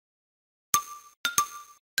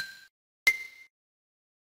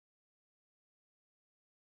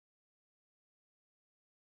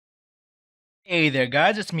Hey there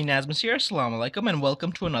guys, it's me Nazmus here, assalamu alaikum, and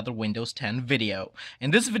welcome to another Windows 10 video.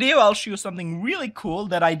 In this video I'll show you something really cool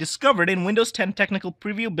that I discovered in Windows 10 Technical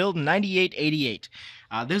Preview build 9888.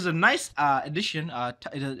 There's a nice addition,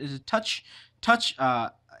 it is a touch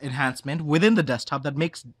enhancement within the desktop that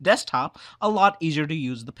makes desktop a lot easier to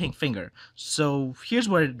use the pink finger. So here's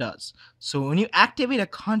what it does. So when you activate a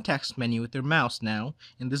context menu with your mouse now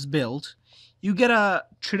in this build, you get a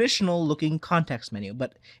traditional looking context menu,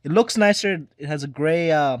 but it looks nicer. It has a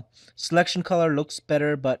gray selection color, looks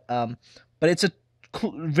better, but it's a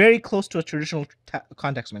very close to a traditional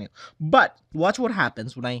context menu. But watch what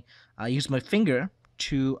happens when I use my finger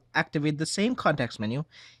to activate the same context menu.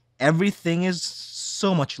 Everything is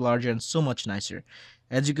so much larger and so much nicer.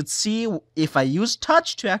 As you could see, if I use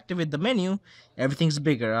touch to activate the menu, everything's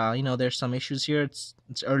bigger. There's some issues here. It's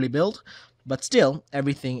early build, but still,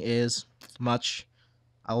 everything is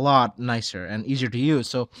a lot nicer and easier to use.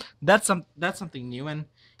 So that's something new. And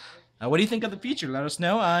what do you think of the feature? Let us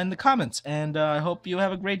know in the comments. And I hope you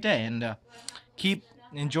have a great day and keep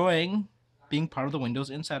enjoying being part of the Windows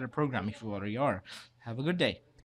Insider program if you already are. Have a good day.